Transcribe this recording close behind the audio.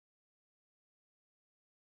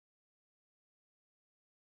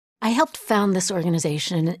I helped found this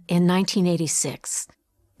organization in 1986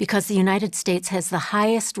 because the United States has the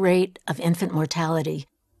highest rate of infant mortality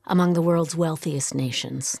among the world's wealthiest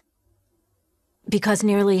nations. Because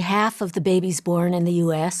nearly half of the babies born in the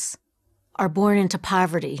U.S. are born into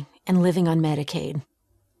poverty and living on Medicaid.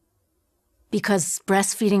 Because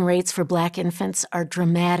breastfeeding rates for Black infants are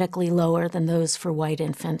dramatically lower than those for white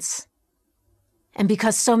infants. And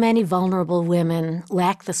because so many vulnerable women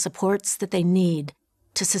lack the supports that they need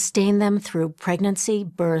to sustain them through pregnancy,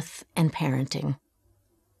 birth, and parenting.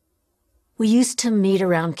 We used to meet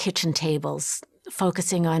around kitchen tables,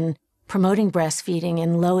 focusing on promoting breastfeeding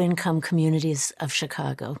in low-income communities of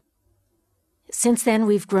Chicago. Since then,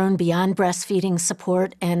 we've grown beyond breastfeeding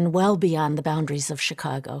support and well beyond the boundaries of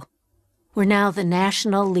Chicago. We're now the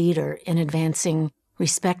national leader in advancing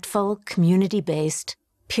respectful, community-based,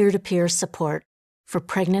 peer-to-peer support for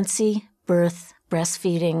pregnancy, birth,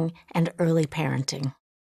 breastfeeding, and early parenting.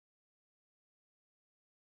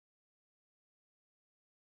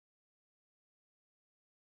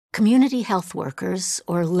 Community health workers,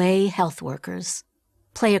 or lay health workers,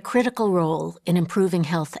 play a critical role in improving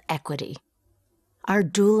health equity. Our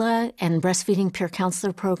doula and breastfeeding peer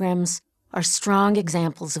counselor programs are strong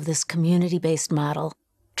examples of this community-based model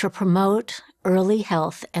to promote early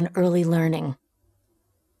health and early learning.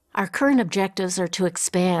 Our current objectives are to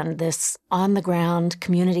expand this on-the-ground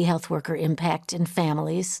community health worker impact in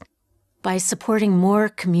families by supporting more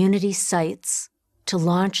community sites to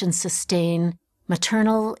launch and sustain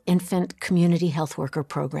maternal infant community health worker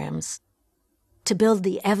programs, to build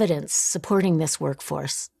the evidence supporting this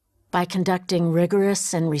workforce by conducting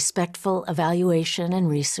rigorous and respectful evaluation and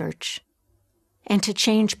research, and to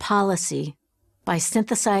change policy by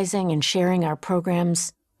synthesizing and sharing our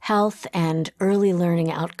programs' health and early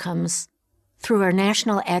learning outcomes through our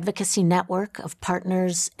national advocacy network of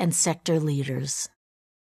partners and sector leaders.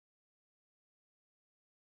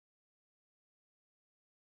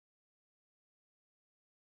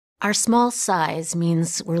 Our small size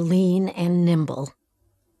means we're lean and nimble.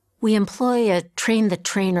 We employ a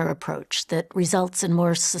train-the-trainer approach that results in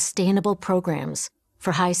more sustainable programs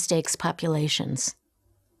for high-stakes populations.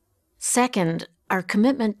 Second, our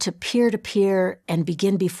commitment to peer-to-peer and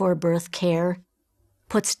begin-before-birth care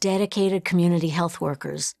puts dedicated community health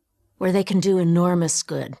workers where they can do enormous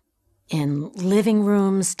good in living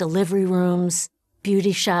rooms, delivery rooms,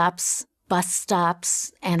 beauty shops, bus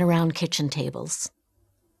stops, and around kitchen tables.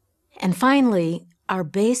 And finally, our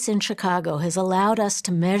base in Chicago has allowed us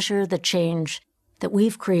to measure the change that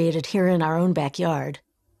we've created here in our own backyard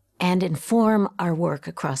and inform our work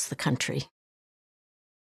across the country.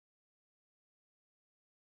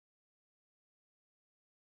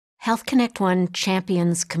 HealthConnect-One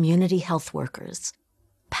champions community health workers,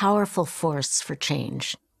 powerful force for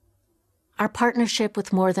change. Our partnership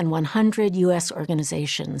with more than 100 U.S.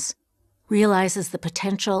 organizations realizes the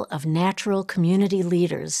potential of natural community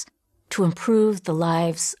leaders to improve the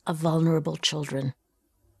lives of vulnerable children.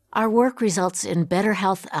 Our work results in better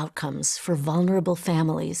health outcomes for vulnerable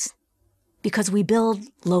families because we build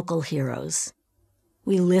local heroes.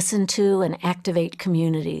 We listen to and activate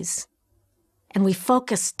communities. And we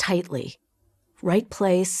focus tightly, right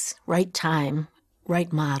place, right time,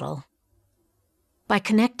 right model. By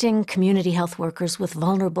connecting community health workers with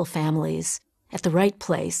vulnerable families at the right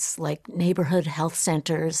place, like neighborhood health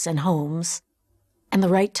centers and homes, and the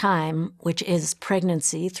right time, which is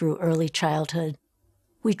pregnancy through early childhood,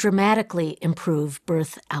 we dramatically improve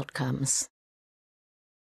birth outcomes.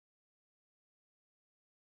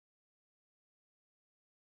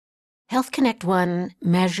 HealthConnect-One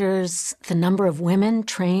measures the number of women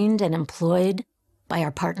trained and employed by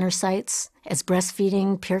our partner sites as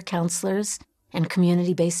breastfeeding peer counselors and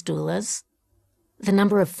community-based doulas, the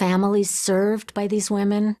number of families served by these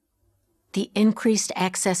women, the increased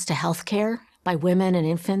access to health care by women and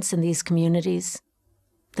infants in these communities,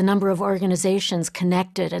 the number of organizations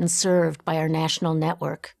connected and served by our national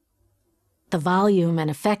network, the volume and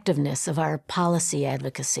effectiveness of our policy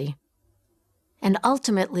advocacy, and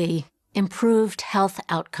ultimately, improved health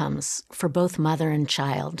outcomes for both mother and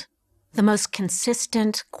child. The most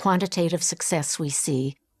consistent quantitative success we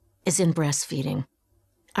see is in breastfeeding.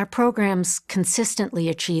 Our programs consistently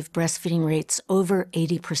achieve breastfeeding rates over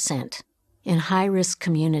 80% in high-risk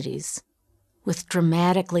communities, with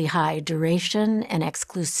dramatically high duration and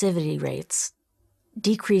exclusivity rates,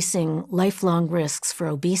 decreasing lifelong risks for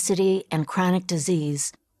obesity and chronic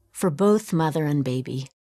disease for both mother and baby.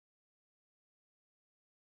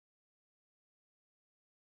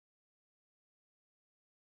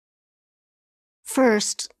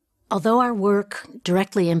 First, although our work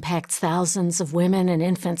directly impacts thousands of women and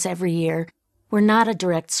infants every year, We're not a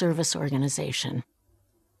direct service organization.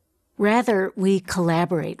 Rather, we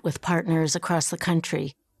collaborate with partners across the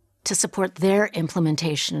country to support their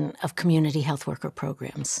implementation of community health worker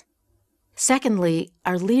programs. Secondly,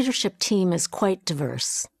 our leadership team is quite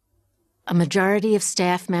diverse. A majority of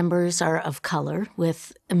staff members are of color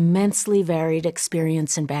with immensely varied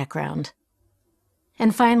experience and background.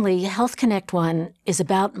 And finally, HealthConnect-One is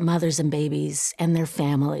about mothers and babies and their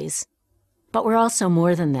families. But we're also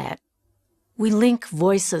more than that. We link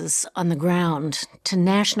voices on the ground to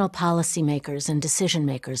national policymakers and decision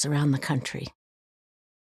makers around the country.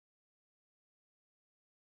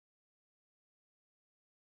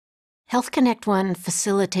 HealthConnect-One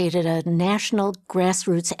facilitated a national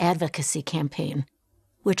grassroots advocacy campaign,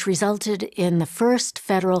 which resulted in the first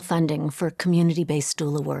federal funding for community-based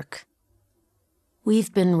doula work.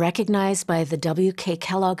 We've been recognized by the W.K.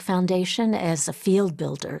 Kellogg Foundation as a field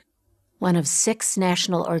builder, one of 6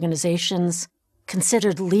 national organizations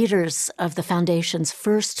considered leaders of the Foundation's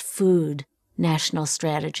first food national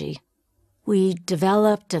strategy. We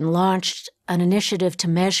developed and launched an initiative to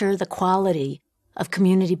measure the quality of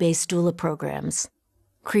community-based doula programs,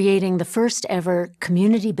 creating the first ever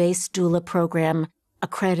community-based doula program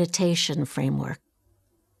accreditation framework.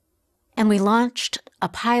 And we launched a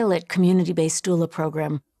pilot community-based doula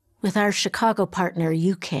program with our Chicago partner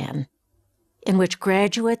UCAN, in which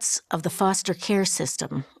graduates of the foster care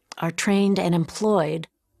system are trained and employed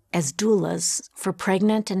as doulas for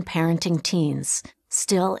pregnant and parenting teens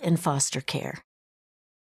still in foster care.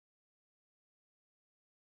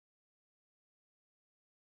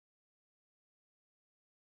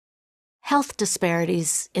 Health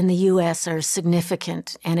disparities in the U.S. are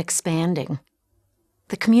significant and expanding.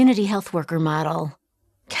 The community health worker model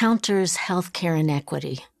counters healthcare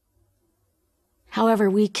inequity. However,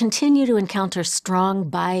 we continue to encounter strong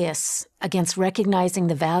bias against recognizing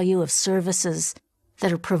the value of services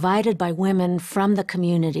that are provided by women from the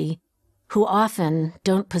community who often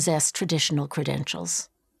don't possess traditional credentials.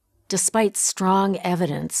 Despite strong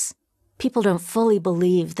evidence, people don't fully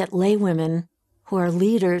believe that laywomen who are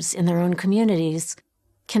leaders in their own communities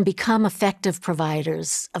can become effective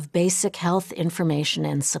providers of basic health information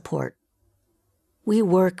and support. We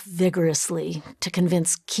work vigorously to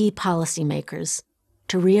convince key policymakers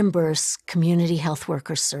to reimburse community health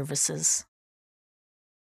worker services.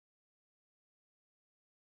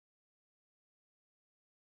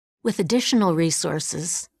 With additional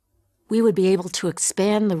resources, we would be able to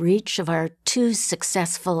expand the reach of our 2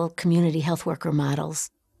 successful community health worker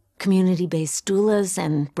models, community-based doulas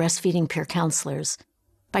and breastfeeding peer counselors,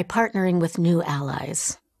 by partnering with new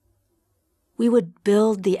allies. We would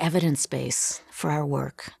build the evidence base for our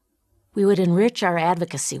work. We would enrich our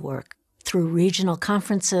advocacy work through regional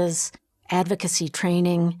conferences, advocacy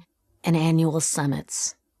training, and annual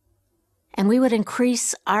summits. And we would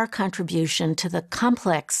increase our contribution to the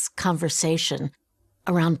complex conversation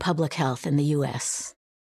around public health in the U.S.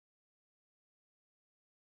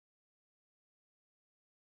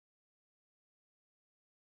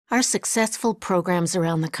 Our successful programs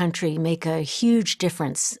around the country make a huge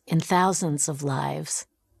difference in thousands of lives.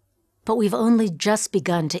 But we've only just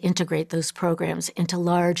begun to integrate those programs into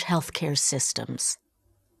large healthcare systems.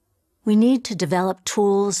 We need to develop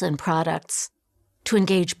tools and products to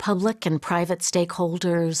engage public and private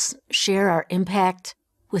stakeholders, share our impact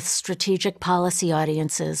with strategic policy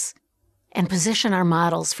audiences, and position our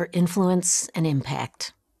models for influence and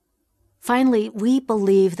impact. Finally, we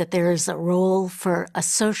believe that there is a role for a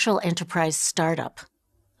social enterprise startup,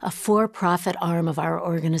 a for-profit arm of our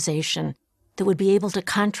organization that would be able to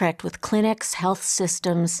contract with clinics, health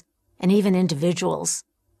systems, and even individuals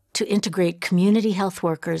to integrate community health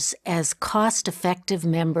workers as cost-effective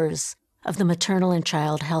members of the maternal and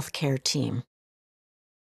child health care team.